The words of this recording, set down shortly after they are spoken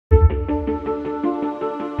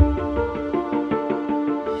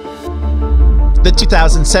The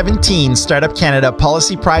 2017 Startup Canada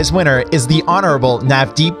Policy Prize winner is the Honourable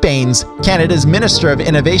Navdeep Bains, Canada's Minister of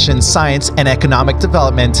Innovation, Science and Economic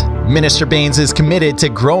Development. Minister Bains is committed to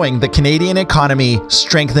growing the Canadian economy,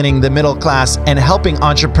 strengthening the middle class, and helping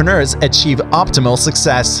entrepreneurs achieve optimal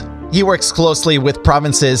success. He works closely with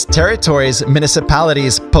provinces, territories,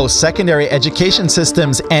 municipalities, post-secondary education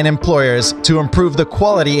systems, and employers to improve the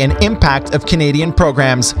quality and impact of Canadian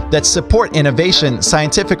programs that support innovation,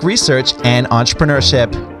 scientific research, and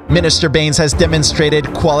entrepreneurship. Minister Bains has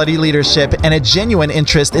demonstrated quality leadership and a genuine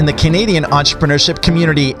interest in the Canadian entrepreneurship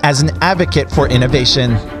community as an advocate for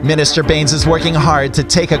innovation. Minister Bains is working hard to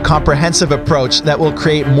take a comprehensive approach that will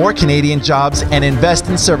create more Canadian jobs and invest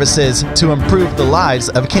in services to improve the lives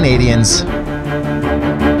of Canadians.